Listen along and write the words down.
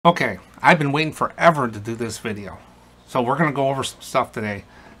Okay, I've been waiting forever to do this video. So we're going to go over some stuff today.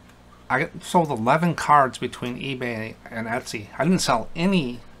 I sold 11 cards between eBay and Etsy. I didn't sell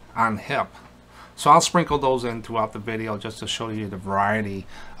any on HIP. So I'll sprinkle those in throughout the video just to show you the variety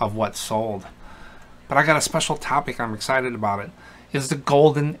of what's sold. But I got a special topic, I'm excited about it. Is the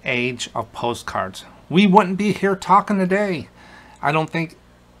golden age of postcards. We wouldn't be here talking today, I don't think,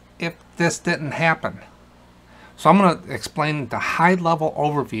 if this didn't happen. So I'm going to explain the high-level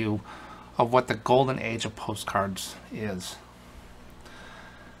overview of what the golden age of postcards is.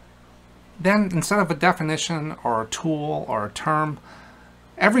 Then, instead of a definition or a tool or a term,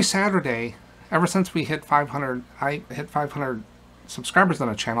 every Saturday, ever since we hit 500, I hit 500 subscribers on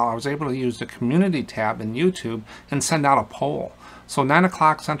the channel, I was able to use the community tab in YouTube and send out a poll. So 9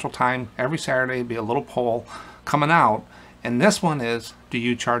 o'clock Central Time, every Saturday, would be a little poll coming out. And this one is, do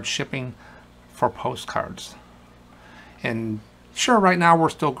you charge shipping for postcards? And sure, right now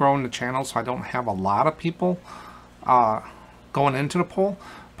we're still growing the channel, so I don't have a lot of people going into the poll,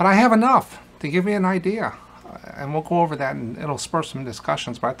 but I have enough to give you an idea. And we'll go over that, and it'll spur some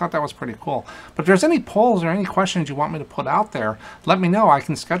discussions, but I thought that was pretty cool. But if there's any polls or any questions you want me to put out there, let me know. I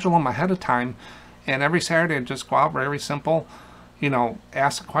can schedule them ahead of time, and every Saturday just go out, very simple, you know,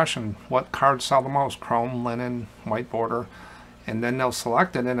 ask a question. What cards sell the most? Chrome, linen, white border. And then they'll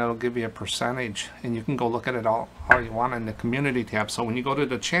select it, and it'll give you a percentage, and you can go look at it all you want in the community tab. So when you go to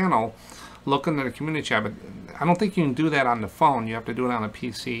the channel, look into the community tab. I don't think you can do that on the phone. You have to do it on a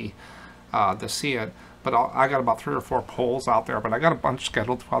PC to see it. But I got about 3 or 4 polls out there, but I got a bunch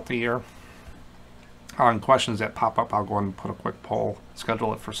scheduled throughout the year. On questions that pop up, I'll go and put a quick poll,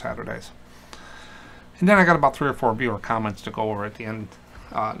 schedule it for Saturdays. And then I got about 3 or 4 viewer comments to go over at the end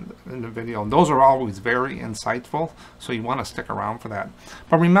in the video, and those are always very insightful, so you want to stick around for that.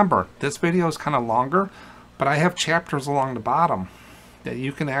 But remember, this video is kind of longer, but I have chapters along the bottom that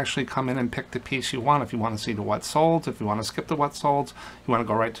you can actually come in and pick the piece you want. If you want to see the what solds, if you want to skip the what solds, you want to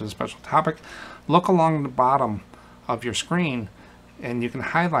go right to the special topic, look along the bottom of your screen and you can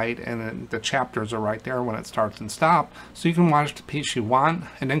highlight, and then the chapters are right there when it starts and stops, so you can watch the piece you want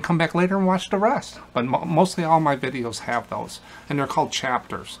and then come back later and watch the rest. But mostly all my videos have those, and they're called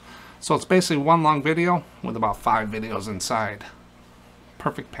chapters. So it's basically one long video with about 5 videos inside.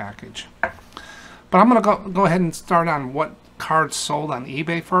 Perfect package. But I'm going to go ahead and start on what cards sold on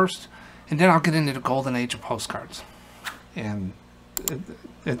eBay first, and then I'll get into the golden age of postcards. And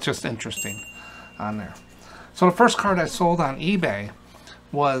it's just interesting on there. So the first card I sold on eBay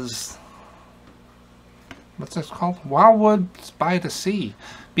was, what's this called? Wildwoods by the Sea,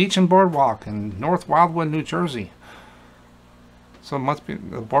 Beach and Boardwalk in North Wildwood, New Jersey. So it must be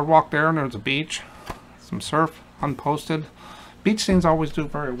the boardwalk there, and there's a beach, some surf, unposted. Beach scenes always do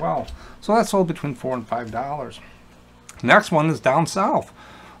very well. So that sold between $4 and $5. Next one is down south,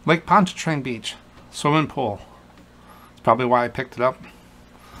 Lake Pontchartrain Beach, swimming pool. That's probably why I picked it up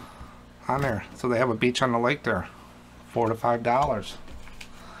on there. So they have a beach on the lake there, $4 to $5.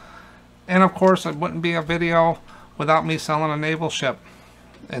 And of course, it wouldn't be a video without me selling a naval ship.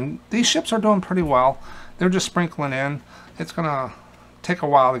 And these ships are doing pretty well. They're just sprinkling in. It's gonna take a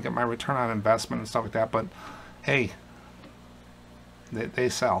while to get my return on investment and stuff like that, but hey, they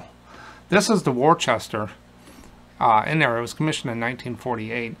sell. This is the Worcester in there. It was commissioned in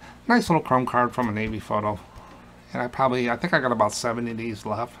 1948. Nice little chrome card from a Navy photo. And I think I got about 70 of these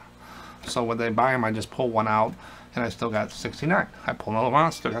left. So when they buy them, I just pull one out, and I still got 69. I pull another one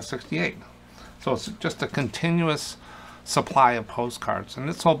out, still got 68. So it's just a continuous supply of postcards, and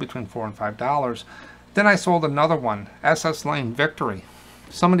it sold between $4 and $5. Then I sold another one, SS Lane Victory.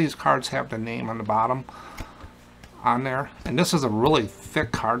 Some of these cards have the name on the bottom on there, and this is a really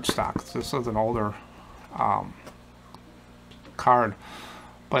thick card stock. This is an older card,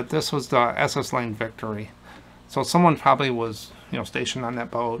 but this was the SS Lane Victory. So someone probably was, you know, stationed on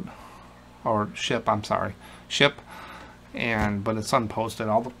that boat. Or ship, I'm sorry, ship, but it's unposted.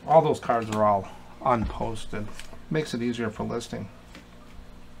 All those cards are all unposted. Makes it easier for listing.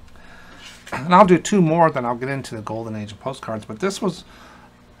 And I'll do 2 more, then I'll get into the golden age of postcards. But this was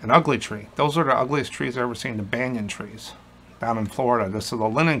an ugly tree. Those are the ugliest trees I've ever seen, the banyan trees down in Florida. This is a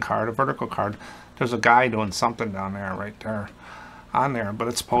linen card, a vertical card. There's a guy doing something down there, right there, on there, but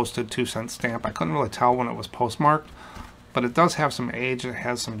it's posted, 2-cent stamp. I couldn't really tell when it was postmarked, but it does have some age. It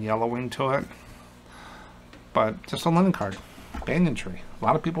has some yellowing to it. But just a linen card. Banyan tree. A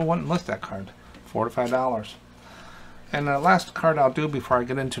lot of people wouldn't list that card. $4 to $5. And the last card I'll do before I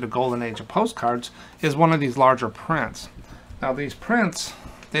get into the golden age of postcards is one of these larger prints. Now these prints,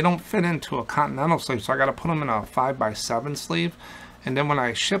 they don't fit into a continental sleeve, so I got to put them in a 5x7 sleeve. And then when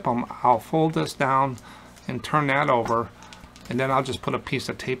I ship them, I'll fold this down and turn that over and then I'll just put a piece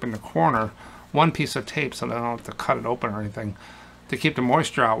of tape in the corner, one piece of tape, so that I don't have to cut it open or anything, to keep the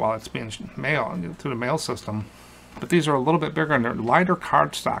moisture out while it's being mailed through the mail system. But these are a little bit bigger and they're lighter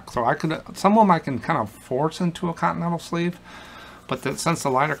cardstock, so I could, some of them I can kind of force into a continental sleeve, but since the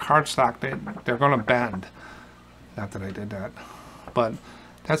lighter cardstock, they're going to bend. Not that I did that, but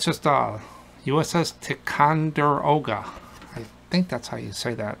that's just USS Ticonderoga. I think that's how you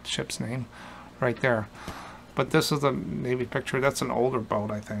say that ship's name, right there. But this is a Navy picture. That's an older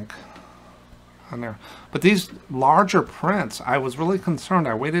boat, I think, on there. But these larger prints, I was really concerned.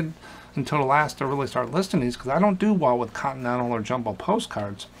 I waited until the last to really start listing these because I don't do well with continental or jumbo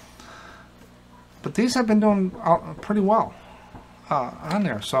postcards. But these have been doing pretty well on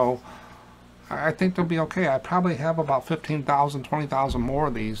there, so I think they'll be okay. I probably have about 15,000, 20,000 more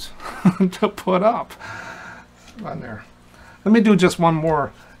of these to put up on there. Let me do just one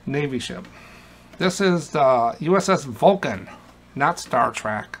more Navy ship. This is the USS Vulcan, not Star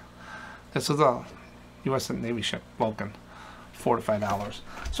Trek. This is a US Navy ship, Vulcan. $4 to $5.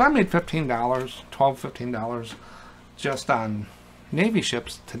 So I made $15, $12, $15 just on Navy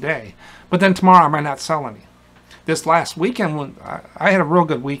ships today. But then tomorrow I might not sell any. This last weekend, I had a real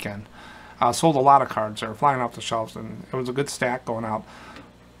good weekend. Sold a lot of cards. They were flying off the shelves, and it was a good stack going out.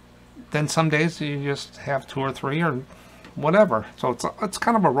 Then some days you just have 2 or 3 or whatever. So it's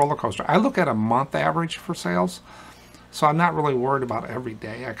kind of a roller coaster. I look at a month average for sales, so I'm not really worried about every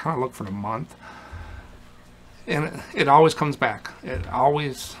day. I kind of look for the month. And it always comes back. I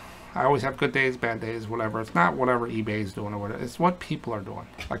always have good days, bad days, whatever. It's not whatever eBay is doing or whatever. It's what people are doing.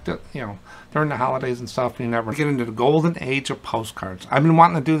 Like, during the holidays and stuff, you never get into the golden age of postcards. I've been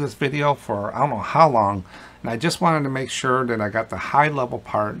wanting to do this video for I don't know how long, and I just wanted to make sure that I got the high-level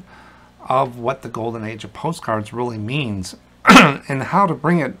part of what the golden age of postcards really means and how to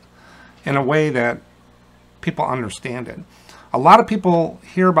bring it in a way that people understand it. A lot of people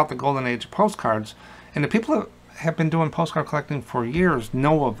hear about the golden age of postcards, and the people that have been doing postcard collecting for years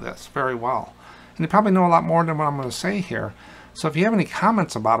know of this very well. And they probably know a lot more than what I'm going to say here. So if you have any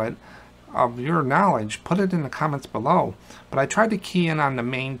comments about it, of your knowledge, put it in the comments below. But I tried to key in on the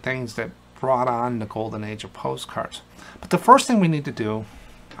main things that brought on the golden age of postcards. But the first thing we need to do,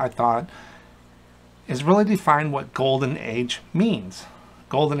 I thought, is really define what golden age means.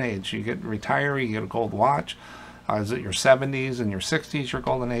 Golden age, you get retiree, you get a gold watch. Is it your 70s and your 60s, your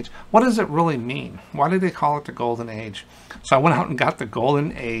golden age? What does it really mean? Why do they call it the golden age? So I went out and got the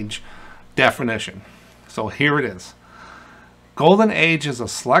golden age definition. So here it is. Golden age is a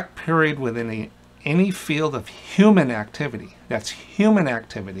select period within any field of human activity. That's human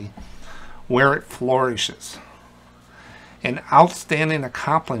activity where it flourishes and outstanding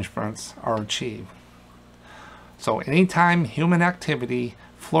accomplishments are achieved. So anytime human activity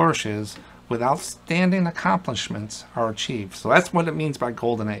flourishes, with outstanding accomplishments are achieved. So that's what it means by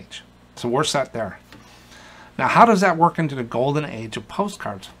golden age. So we're set there. Now, how does that work into the golden age of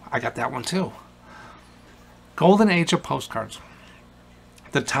postcards? I got that one too. Golden age of postcards.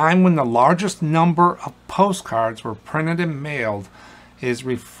 The time when the largest number of postcards were printed and mailed is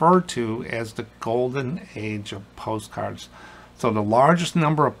referred to as the golden age of postcards. So the largest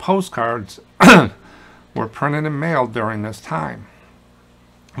number of postcards were printed and mailed during this time.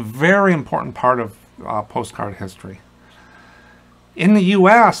 Very important part of postcard history. In the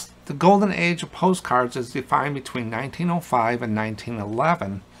U.S., the golden age of postcards is defined between 1905 and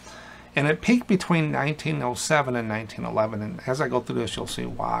 1911, and it peaked between 1907 and 1911. And as I go through this, you'll see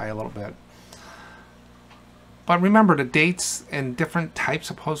why a little bit. But remember, the dates and different types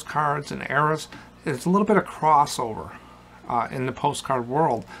of postcards and eras, there's a little bit of crossover in the postcard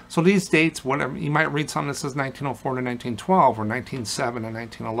world. So these dates, whatever, you might read something that says 1904 to 1912 or 1907 to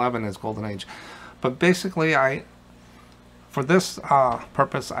 1911 as golden age. But basically, for this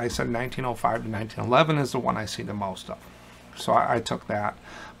purpose, I said 1905 to 1911 is the one I see the most of. So I took that.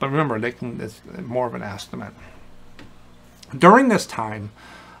 But remember, it's more of an estimate. During this time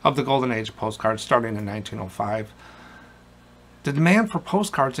of the golden age of postcards, starting in 1905, the demand for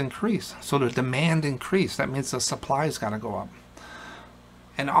postcards increased. So the demand increased. That means the supply's got to go up.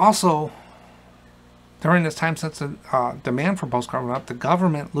 And also, during this time, since the demand for postcards went up, the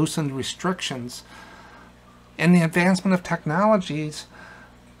government loosened restrictions, and the advancement of technologies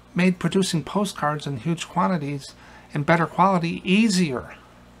made producing postcards in huge quantities and better quality easier.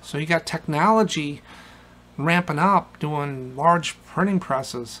 So you got technology ramping up, doing large printing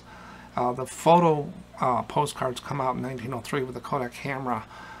presses. The photo postcards come out in 1903 with the Kodak camera.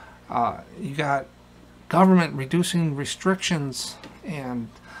 You got government reducing restrictions and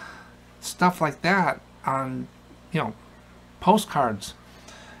stuff like that on, postcards.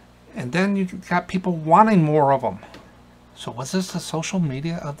 And then you got people wanting more of them. So was this the social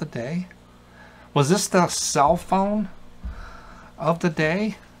media of the day? Was this the cell phone of the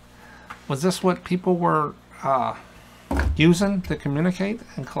day? Was this what people were using to communicate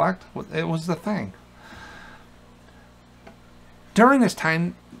and collect? It was the thing. During this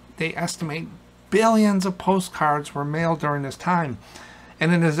time, they estimate billions of postcards were mailed during this time.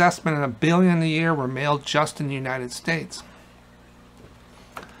 And it is estimated 1 billion a year were mailed just in the United States.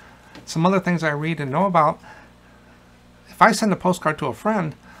 Some other things I read and know about, if I send a postcard to a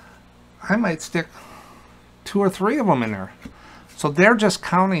friend, I might stick 2 or 3 of them in there. So they're just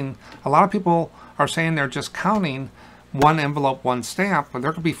counting. A lot of people are saying they're just counting 1 envelope, 1 stamp, but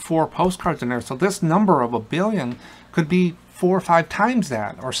there could be 4 postcards in there. So this number of 1 billion could be 4 or 5 times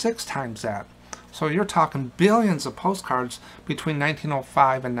that, or 6 times that. So you're talking billions of postcards between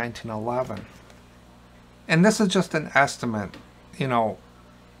 1905 and 1911. And this is just an estimate, you know,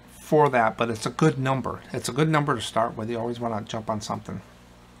 for that, but it's a good number. It's a good number to start with. You always want to jump on something.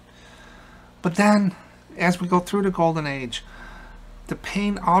 But then, as we go through the Golden Age, the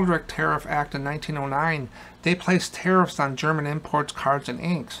Payne-Aldrich Tariff Act in 1909, they placed tariffs on German imports, cards, and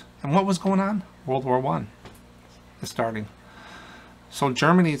inks. And what was going on? World War I is starting. So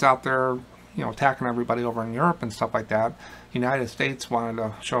Germany's out there, you know, attacking everybody over in Europe and stuff like that. United States wanted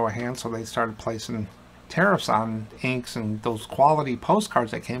to show a hand, so they started placing tariffs on inks and those quality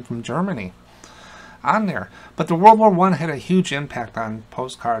postcards that came from Germany on there. But the World War I had a huge impact on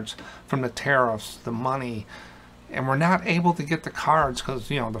postcards from the tariffs, the money, and we're not able to get the cards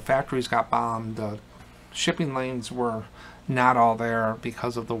because, you know, the factories got bombed, the shipping lanes were not all there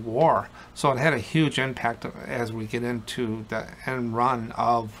because of the war. So it had a huge impact as we get into the end run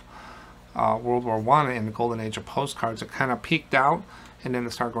of World War I and the Golden Age of Postcards. It kind of peaked out, and then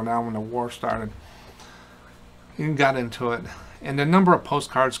it started going down when the war started. You got into it, and the number of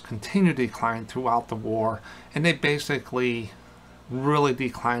postcards continued to decline throughout the war, and they basically really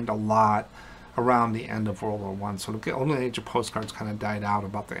declined a lot around the end of World War I. So the Golden Age of Postcards kind of died out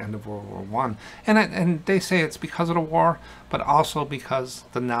about the end of World War I. And they say it's because of the war, but also because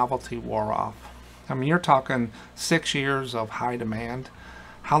the novelty wore off. I mean, you're talking 6 years of high demand.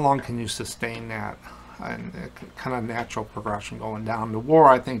 How long can you sustain that? And kind of natural progression going down. The war,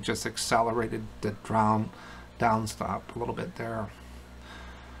 I think, just accelerated the downstop a little bit there.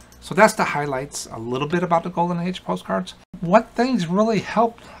 So that's the highlights, a little bit about the Golden Age postcards. What things really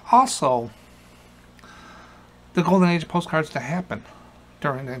helped also the Golden Age postcards to happen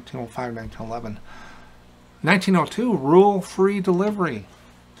during 1905, 1911. 1902, rule-free delivery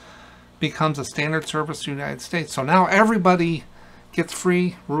becomes a standard service in the United States. So now everybody gets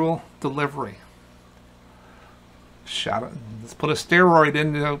free rule delivery. Shot it. Let's put a steroid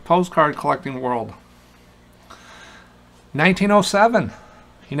into the postcard collecting world. 1907,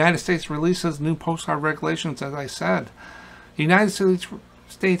 United States releases new postcard regulations, as I said. The United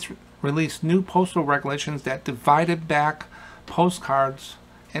States released new postal regulations that divided back postcards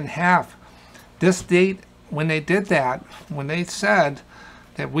in half. This date, when they did that, when they said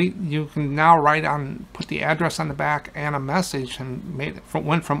that you can now put the address on the back and a message, and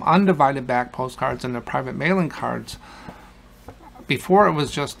went from undivided back postcards into private mailing cards. Before it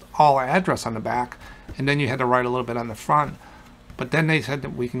was just all address on the back, and then you had to write a little bit on the front. But then they said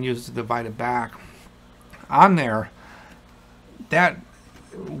that we can use the divided back on there. That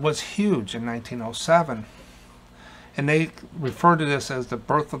was huge in 1907. And they refer to this as the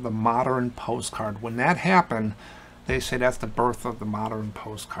birth of the modern postcard. When that happened, they say that's the birth of the modern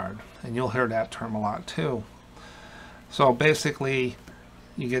postcard. And you'll hear that term a lot too. So basically,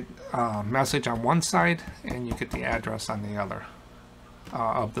 you get a message on one side and you get the address on the other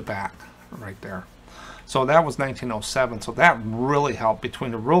of the back right there. So that was 1907. So that really helped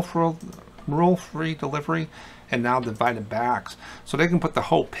between the rule-free delivery and now divided backs. So they can put the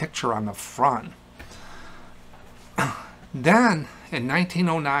whole picture on the front. Then in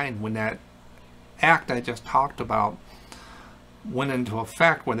 1909, when that act I just talked about went into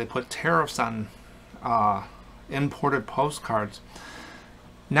effect, where they put tariffs on imported postcards,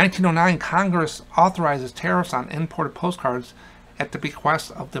 1909 Congress authorizes tariffs on imported postcards at the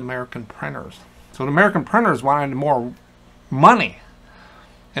bequest of the American printers. So the American printers wanted more money,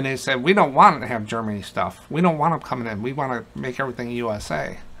 and they said, we don't want to have Germany stuff. We don't want them coming in. We want to make everything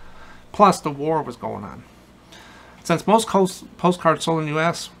USA. Plus, the war was going on. Since most postcards sold in the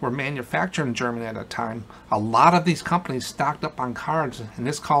U.S. were manufactured in Germany at the time, a lot of these companies stocked up on cards, and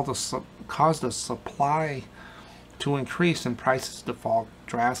this caused the supply to increase and prices to fall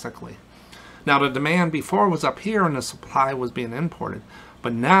drastically. Now, the demand before was up here and the supply was being imported,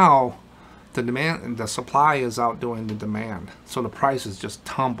 but now the supply is outdoing the demand. So the prices just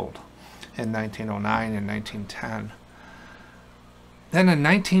tumbled in 1909 and 1910. Then in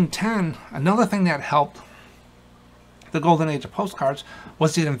 1910, another thing that helped the golden age of postcards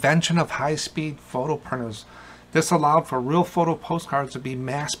was the invention of high-speed photo printers. This allowed for real photo postcards to be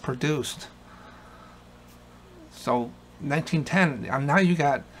mass-produced. So 1910, now you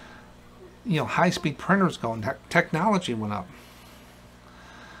got, high-speed printers going. Technology went up.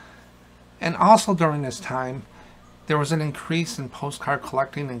 And also during this time, there was an increase in postcard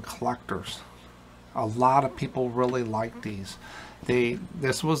collecting and collectors. A lot of people really liked these.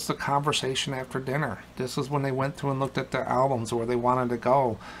 This was the conversation after dinner. This is when they went through and looked at their albums, where they wanted to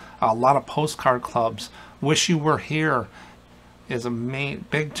go. A lot of postcard clubs. Wish you were here is a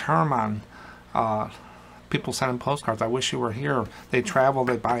big term on people sending postcards. I wish you were here. They travel,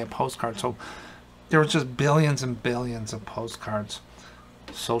 they buy a postcard. So there was just billions and billions of postcards.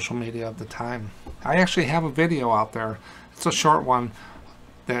 Social media of the time. I actually have a video out there. It's a short one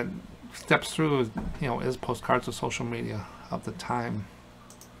that steps through, is postcards of social media of the time.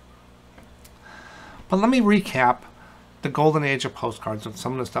 But let me recap the golden age of postcards and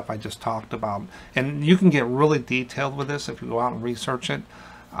some of the stuff I just talked about. And you can get really detailed with this if you go out and research it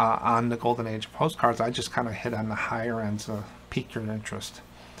on the golden age of postcards. I just kind of hit on the higher ends to pique your interest.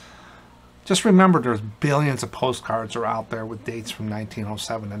 Just remember, there's billions of postcards are out there with dates from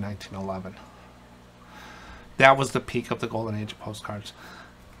 1907 to 1911. That was the peak of the golden age of postcards.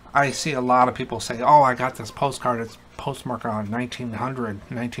 I see a lot of people say, oh, I got this postcard. It's postmarked on 1900,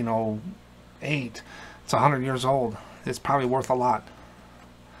 1908. It's 100 years old. It's probably worth a lot.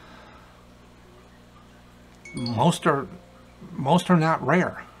 Most are not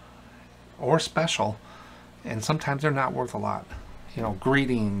rare or special, and sometimes they're not worth a lot.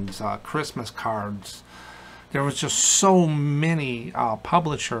 Greetings, Christmas cards. There was just so many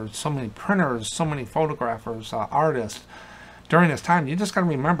publishers, so many printers, so many photographers, artists. During this time, you just got to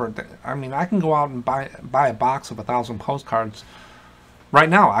remember that, I can go out and buy a box of 1,000 postcards right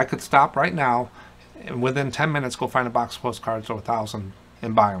now. I could stop right now and within 10 minutes go find a box of postcards of 1,000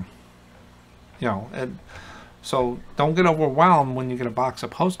 and buy them. So don't get overwhelmed when you get a box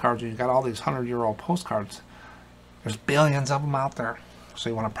of postcards and you got all these 100-year-old postcards. There's billions of them out there, so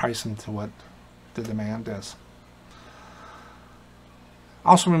you want to price them to what the demand is.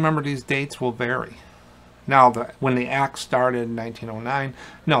 Also remember, these dates will vary. Now, when the Act started in 1909,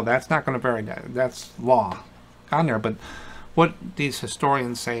 no, that's not going to vary. That's law on there. But what these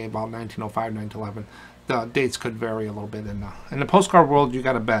historians say about 1905, 1911, the dates could vary a little bit. In the postcard world, you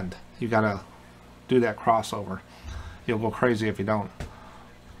got to bend. You got to do that crossover. You'll go crazy if you don't.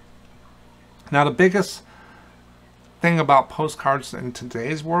 Now, the biggest thing about postcards in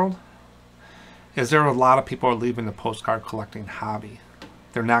today's world is there are a lot of people are leaving the postcard collecting hobby.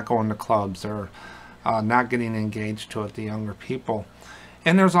 They're not going to clubs. They're not getting engaged to it, the younger people.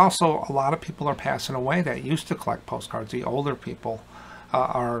 And there's also a lot of people are passing away that used to collect postcards. The older people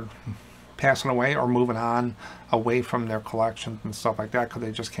are passing away or moving on away from their collections and stuff like that because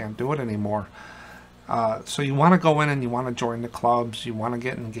they just can't do it anymore. So you want to go in and you want to join the clubs. You want to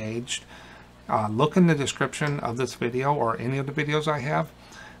get engaged. Look in the description of this video or any of the videos I have.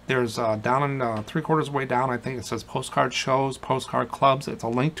 There's down in 3/4 way down, I think it says postcard shows, postcard clubs. It's a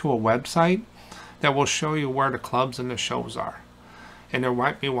link to a website that will show you where the clubs and the shows are. And there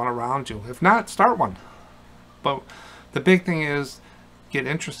might be one around you. If not, start one. But the big thing is get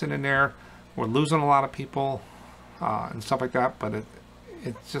interested in there. We're losing a lot of people and stuff like that, but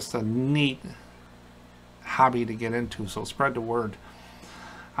it's just a neat hobby to get into. So spread the word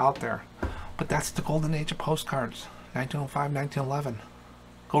out there. But that's the golden age of postcards, 1905, 1911.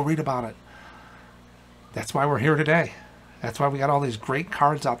 Go read about it. That's why we're here today. That's why we got all these great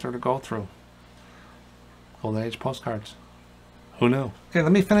cards out there to go through. Golden age postcards. Who knew? Okay,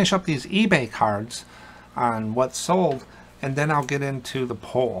 let me finish up these eBay cards on what's sold, and then I'll get into the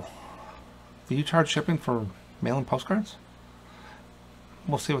poll. Do you charge shipping for mailing postcards?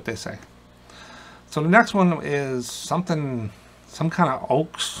 We'll see what they say. So the next one is some kind of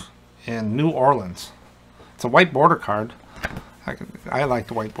oaks in New Orleans. It's a white border card. I like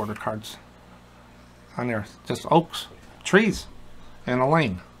the white border cards on there. Just oaks, trees, and a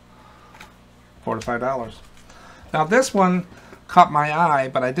lane. $4 to $5. Now this one caught my eye,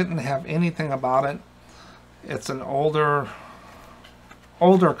 but I didn't have anything about it. It's an older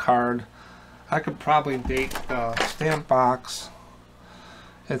card. I could probably date the stamp box.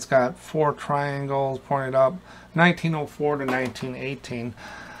 It's got 4 triangles pointed up, 1904 to 1918.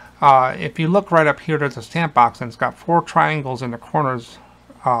 If you look right up here, there's a stamp box, and it's got 4 triangles in the corners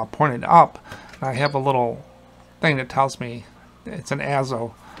pointed up. And I have a little thing that tells me it's an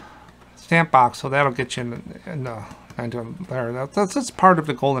Azo stamp box, so that'll get you in the there. That's part of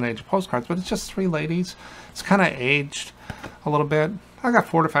the golden age of postcards, but it's just 3 ladies. It's kind of aged a little bit. I got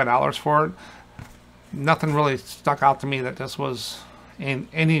 $4 to $5 for it. Nothing really stuck out to me that this was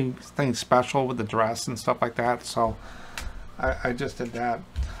anything special with the dress and stuff like that, so I just did that.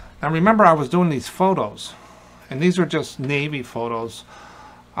 Now remember, I was doing these photos, and these are just Navy photos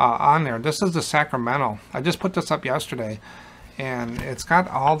on there. This is the Sacramento. I just put this up yesterday, and it's got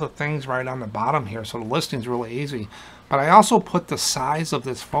all the things right on the bottom here, so the listing's really easy. But I also put the size of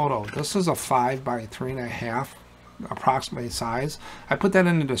this photo. This is a 5 by 3.5 approximately size. I put that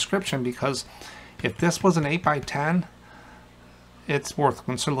in the description because if this was an 8 by 10, it's worth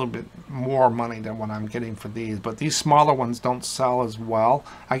considerably a little bit more money than what I'm getting for these. But these smaller ones don't sell as well.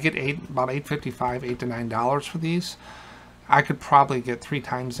 I get about $8.55, $8 to $9 for these. I could probably get 3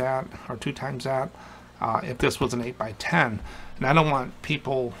 times that or 2 times that if this was an 8 by 10. And I don't want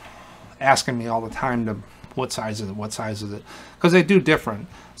people asking me all the time to what size is it, what size is it, because they do different.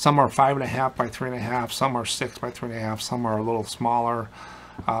 Some are 5.5 by 3.5, some are 6 by 3.5, some are a little smaller.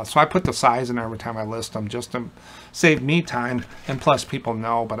 So I put the size in every time I list them just to save me time, and plus people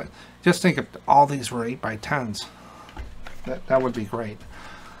know. But just think if all these were 8 by 10s, that would be great.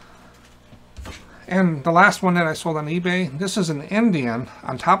 And the last one that I sold on eBay, this is an Indian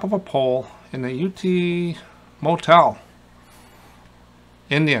on top of a pole in the UT Motel.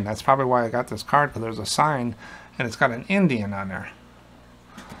 Indian, that's probably why I got this card, because there's a sign and it's got an Indian on there.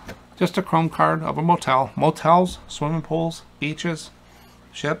 Just a chrome card of a motel. Motels, swimming pools, beaches,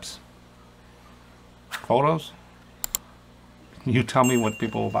 ships, photos. You tell me what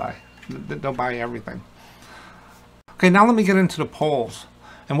people will buy. They'll buy everything. Okay, now let me get into the polls.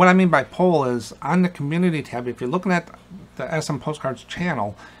 And what I mean by poll is on the community tab, if you're looking at the SM Postcards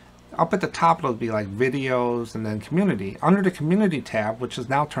channel, up at the top it'll be like videos and then community. Under the community tab, which is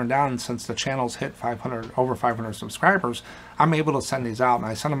now turned on since the channel's hit over 500 subscribers, I'm able to send these out, and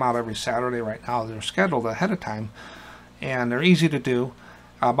I send them out every Saturday right now. They're scheduled ahead of time, and they're easy to do.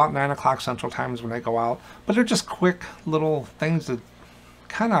 About 9 o'clock Central Time is when they go out. But they're just quick little things that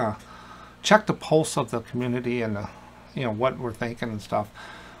kind of check the pulse of the community and what we're thinking and stuff.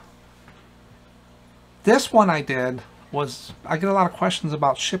 This one I did was, I get a lot of questions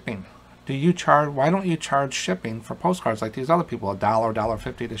about shipping. Why don't you charge shipping for postcards like these other people, $1,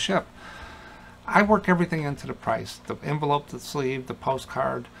 $1.50 to ship? I work everything into the price. The envelope, the sleeve, the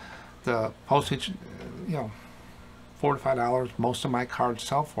postcard, the postage, $4 to $5, most of my cards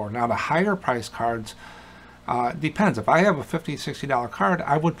sell for. Now the higher price cards, depends. If I have a $50, $60 card,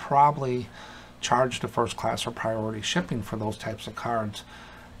 I would probably charge the first class or priority shipping for those types of cards,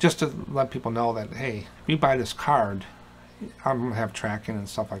 just to let people know that, hey, if you buy this card, I'm going to have tracking and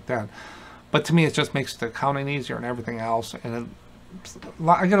stuff like that. But to me, it just makes the accounting easier and everything else. And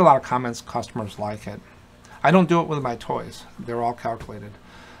I get a lot of comments, customers like it. I don't do it with my toys. They're all calculated.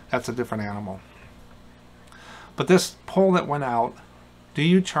 That's a different animal. But this poll that went out, do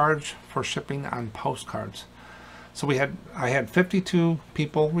you charge for shipping on postcards? So I had 52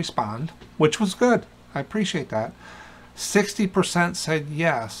 people respond, which was good. I appreciate that. 60% said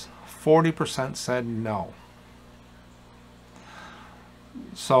yes, 40% said no.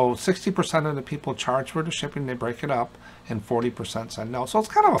 So 60% of the people charge for the shipping, they break it up, and 40% said no. So it's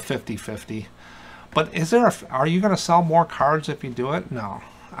kind of a 50-50. But are you going to sell more cards if you do it? No.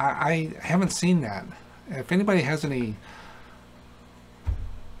 I haven't seen that. If anybody has anything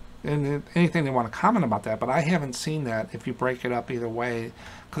they want to comment about that, but I haven't seen that if you break it up either way.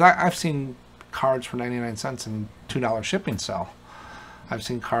 Because I've seen cards for 99 cents and $2 shipping sell. I've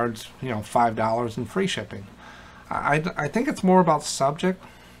seen cards, $5 and free shipping. I think it's more about subject.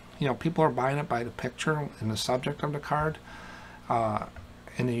 People are buying it by the picture and the subject of the card, and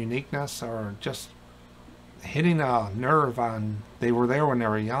the uniqueness, or just hitting a nerve on they were there when they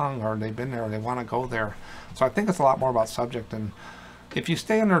were young, or they've been there, or they want to go there. So I think it's a lot more about subject. And if you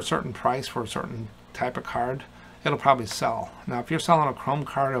stay under a certain price for a certain type of card, it'll probably sell. Now, if you're selling a chrome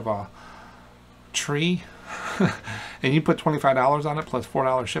card of a tree and you put $25 on it plus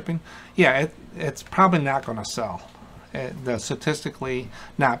 $4 shipping, yeah, it's probably not going to sell. Statistically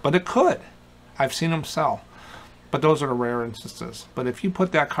not, but it could. I've seen them sell, but those are the rare instances. But if you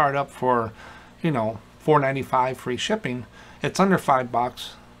put that card up for $4.95 free shipping, it's under $5,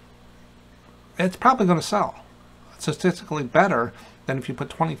 it's probably going to sell. It's statistically better than if you put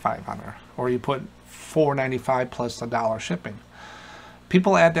 $25 on there, or you put $4.95 plus $1 shipping.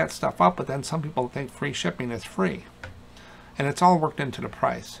 People add that stuff up, but then some people think free shipping is free. And it's all worked into the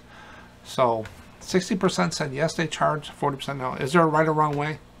price. So 60% said yes, they charge, 40% no. Is there a right or wrong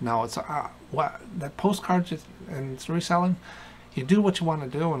way? No, it's that postcards and it's reselling, You do what you want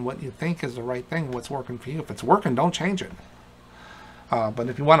to do and what you think is the right thing, what's working for you. If it's working, don't change it. But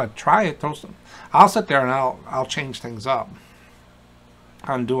if you want to try it, I'll sit there and I'll change things up.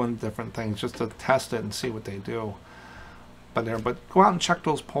 I'm doing different things just to test it and see what they do. But go out and check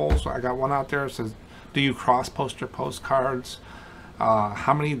those polls. I got one out there that says, do you cross-post your postcards?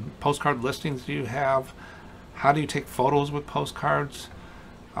 How many postcard listings do you have? How do you take photos with postcards?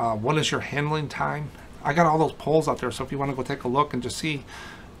 What is your handling time? I got all those polls out there, so if you want to go take a look and just see,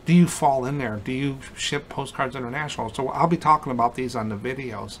 do you fall in there? Do you ship Postcards International? So I'll be talking about these on the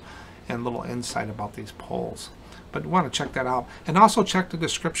videos and a little insight about these polls. But you want to check that out. And also check the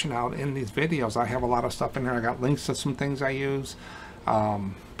description out in these videos. I have a lot of stuff in there. I got links to some things I use,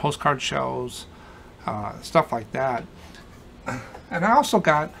 postcard shows, stuff like that. And I also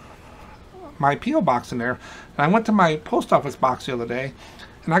got my P.O. box in there. And I went to my post office box the other day,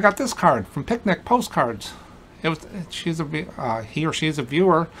 and I got this card from Picnic Postcards. He or she is a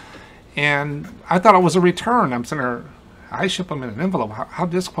viewer, and I thought it was a return. I'm sitting there, I ship them in an envelope.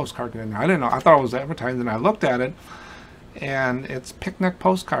 How'd this postcard get in there? I didn't know. I thought it was advertised, and I looked at it, and it's Picnic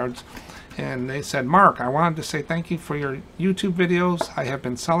Postcards. And they said, Mark, I wanted to say thank you for your YouTube videos. I have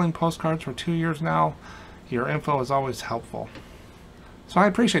been selling postcards for 2 years now. Your info is always helpful. So I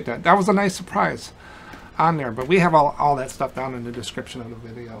appreciate that. That was a nice surprise on there. But we have all that stuff down in the description of the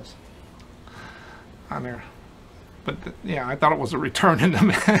videos on there. But yeah, I thought it was a return in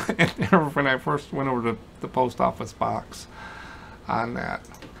the when I first went over to the post office box on that.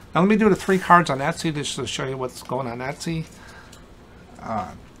 Now let me do the 3 cards on Etsy just to show you what's going on Etsy.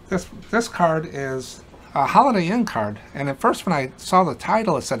 This card is a Holiday Inn card, and at first when I saw the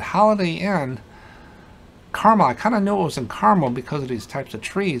title it said Holiday Inn Carmel. I kind of knew it was in Carmel because of these types of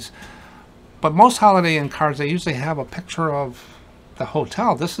trees, but most Holiday Inn cards, they usually have a picture of the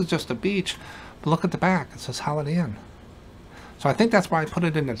hotel. This is just a beach, but look at the back, it says Holiday Inn. So I think that's why I put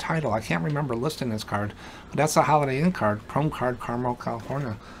it in the title. I can't remember listing this card, but that's a Holiday Inn card, Chrome card, Carmel,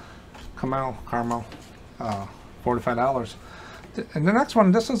 California. Carmel, $45. And the next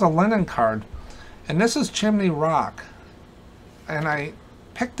one, this is a linen card, and this is Chimney Rock. And I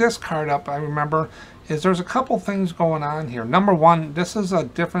picked this card up, I remember, is there's a couple things going on here. Number one, this is a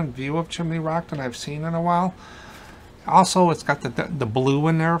different view of Chimney Rock than I've seen in a while. Also, it's got the blue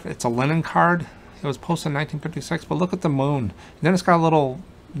in there. It's a linen card. It was posted in 1956, but look at the moon. And then it's got a little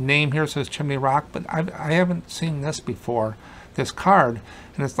name here that says Chimney Rock, but I haven't seen this before, this card,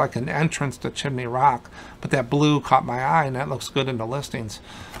 and it's like an entrance to Chimney Rock. But that blue caught my eye, and that looks good in the listings.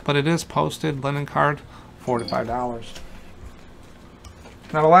 But it is posted, linen card, $45.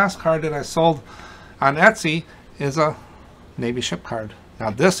 Now the last card that I sold on Etsy is a Navy ship card.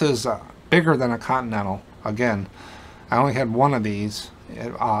 Now this is bigger than a Continental. Again, I only had one of these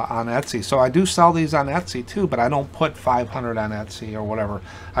on Etsy. So I do sell these on Etsy too, but I don't put 500 on Etsy or whatever.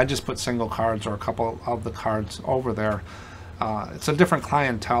 I just put single cards or a couple of the cards over there. It's a different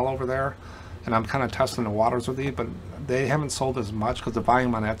clientele over there, and I'm kind of testing the waters with these, but they haven't sold as much because the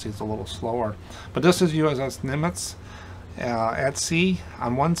volume on Etsy is a little slower. But this is USS Nimitz at sea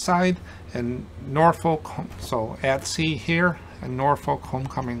on one side, and Norfolk, so at sea here, and Norfolk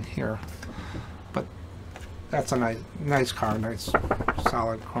Homecoming here. But that's a nice card, nice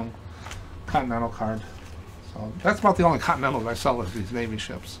solid Chrome Continental card. So that's about the only Continentals I sell is these Navy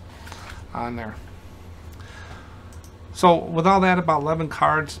ships on there. So with all that, about 11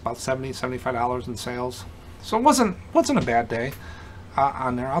 cards, about $70, $75 in sales. So it wasn't a bad day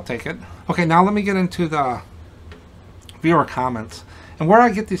on there. I'll take it. Okay, now let me get into the viewer comments. And where I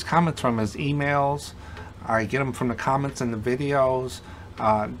get these comments from is emails. I get them from the comments in the videos,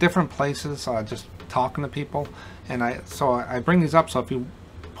 different places, just talking to people. And so I bring these up, so if you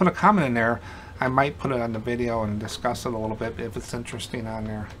put a comment in there, I might put it on the video and discuss it a little bit. If it's interesting on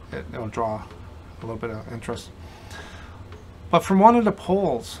there, it'll draw a little bit of interest. But from one of the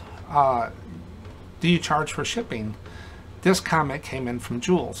polls, do you charge for shipping? This comment came in from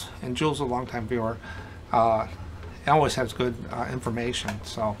Jules, and Jules is a longtime viewer. Always has good information.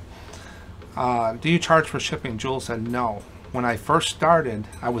 So, do you charge for shipping? Jules said no. When I first started,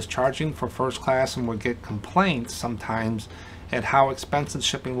 I was charging for first class and would get complaints sometimes at how expensive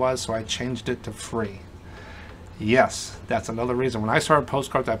shipping was, so I changed it to free. Yes, that's another reason. When I started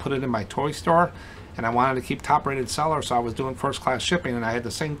Postcards, I put it in my toy store, and I wanted to keep top-rated seller, so I was doing first-class shipping, and I had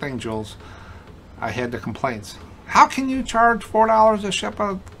the same thing, Jules. I had the complaints. How can you charge $4 to ship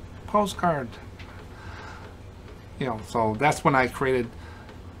a postcard? You know, so that's when I created.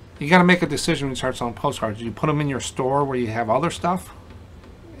 You got to make a decision when you start selling postcards. Do you put them in your store where you have other stuff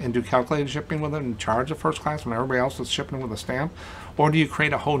and do calculated shipping with them and charge a first class when everybody else is shipping with a stamp? Or do you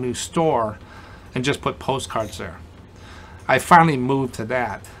create a whole new store and just put postcards there? I finally moved to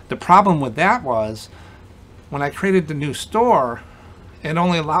that. The problem with that was when I created the new store, it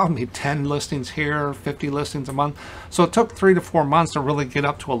only allowed me 10 listings here, 50 listings a month. So it took 3 to 4 months to really get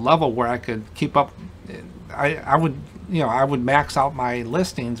up to a level where I could keep up. I would max out my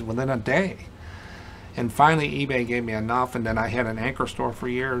listings within a day. And finally eBay gave me enough, and then I had an anchor store for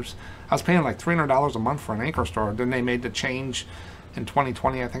years. I was paying like $300 a month for an anchor store. Then they made the change in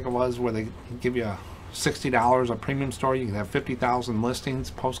 2020, I think it was, where they give you $60 a premium store. You can have 50,000 listings,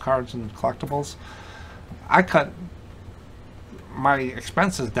 postcards, and collectibles. I cut my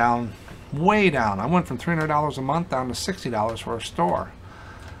expenses down, way down. I went from $300 a month down to $60 for a store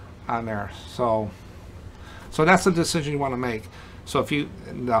on there. So that's the decision you want to make. So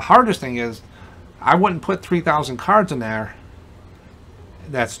the hardest thing is, I wouldn't put 3,000 cards in there,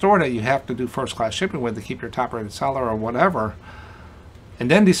 that store that you have to do first class shipping with to keep your top rated seller or whatever,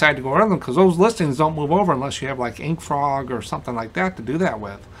 and then decide to go over them, because those listings don't move over unless you have like Ink Frog or something like that to do that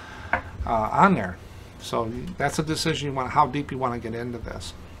with on there. So that's a decision you want, how deep you want to get into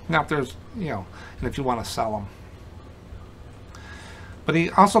this. Now if there's, and if you want to sell them. But he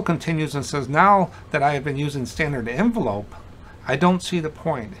also continues and says, now that I have been using standard envelope, I don't see the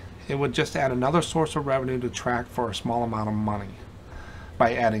point. It would just add another source of revenue to track for a small amount of money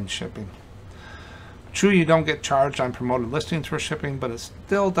by adding shipping. True, you don't get charged on promoted listings for shipping, but it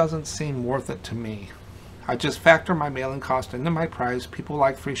still doesn't seem worth it to me. I just factor my mailing cost into my price. People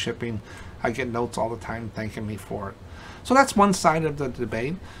like free shipping. I get notes all the time thanking me for it. So that's one side of the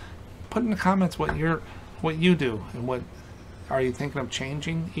debate. Put in the comments what you do, and what are you thinking of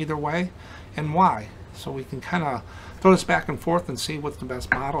changing either way, and why, so we can kind of throw this back and forth and see what the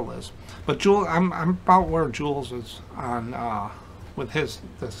best model is. But Jules, I'm about where Jules is on with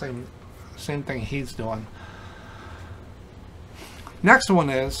the same thing he's doing. Next one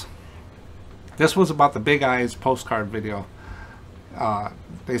is, this was about the Big Eyes postcard video.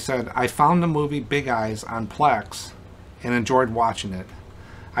 They said, I found the movie Big Eyes on Plex and enjoyed watching it.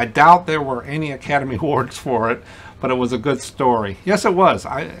 I doubt there were any Academy Awards for it, but it was a good story. Yes, it was.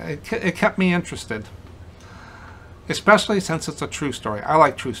 It kept me interested, especially since it's a true story. I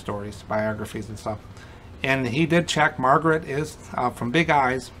like true stories, biographies and stuff. And he did check. Margaret is, from Big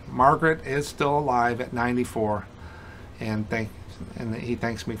Eyes, Margaret is still alive at 94. And he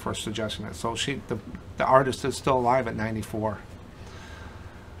thanks me for suggesting it. So the artist is still alive at 94.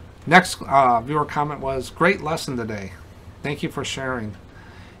 Next viewer comment was, great lesson today. Thank you for sharing.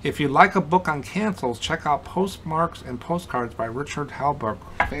 If you like a book on cancels, check out Postmarks and Postcards by Richard Halbrook.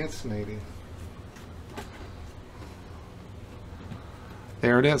 Fascinating.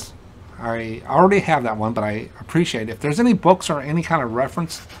 There it is. I already have that one, but I appreciate it. If there's any books or any kind of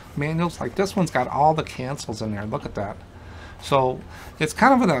reference manuals, like this one's got all the cancels in there. Look at that. So it's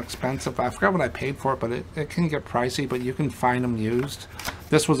kind of an expensive, I forgot what I paid for it, but it can get pricey, but you can find them used.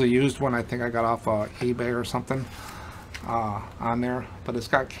 This was a used one. I think I got off eBay or something on there, but it's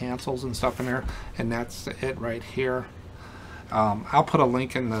got cancels and stuff in there, and that's it right here. I'll put a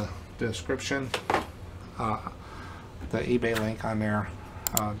link in the description, the eBay link on there.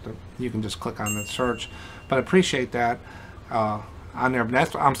 You can just click on the search, but I appreciate that on there.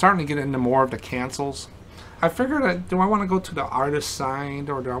 But I'm starting to get into more of the cancels. I figured, do I want to go to the artist signed,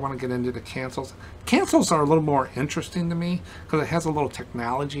 or do I want to get into the cancels? Cancels are a little more interesting to me because it has a little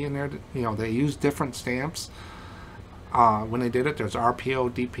technology in there. They use different stamps when they did it. There's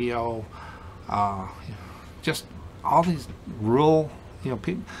RPO, DPO, just all these rural.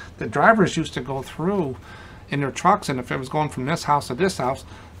 People, the drivers used to go through in their trucks, and if it was going from this house to this house,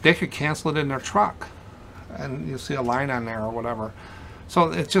 they could cancel it in their truck, and you'll see a line on there or whatever.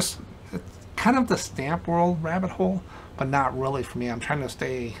 So it's kind of the stamp world rabbit hole, but not really for me. I'm trying to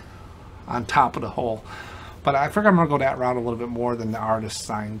stay on top of the hole, but I figure I'm gonna go that route a little bit more than the artist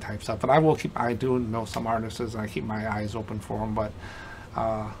sign type stuff. But I do know some artists, and I keep my eyes open for them, but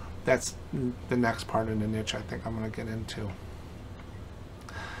that's the next part of the niche I think I'm gonna get into.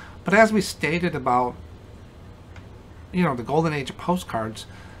 But as we stated about the golden age of postcards,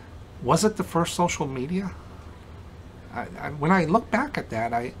 was it the first social media? When I look back at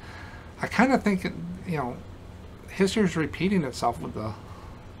that, I kind of think history is repeating itself with the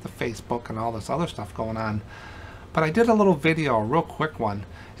Facebook and all this other stuff going on. But I did a little video, a real quick one,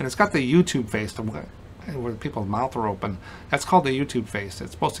 and it's got the YouTube face where people's mouth are open. That's called the YouTube face.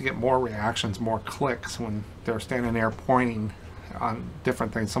 It's supposed to get more reactions, more clicks when they're standing there pointing on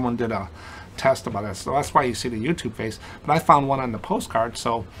different things. Someone did a test about it, so that's why you see the YouTube face. But I found one on the postcard,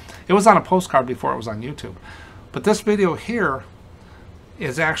 so it was on a postcard before it was on YouTube. But this video here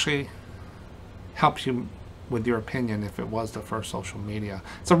is actually helps you with your opinion if it was the first social media.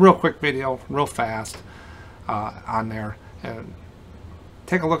 It's a real quick video, real fast on there, and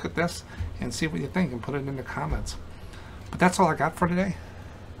take a look at this and see what you think and put it in the comments. But that's all I got for today.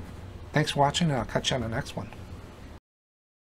 Thanks for watching, and I'll catch you on the next one.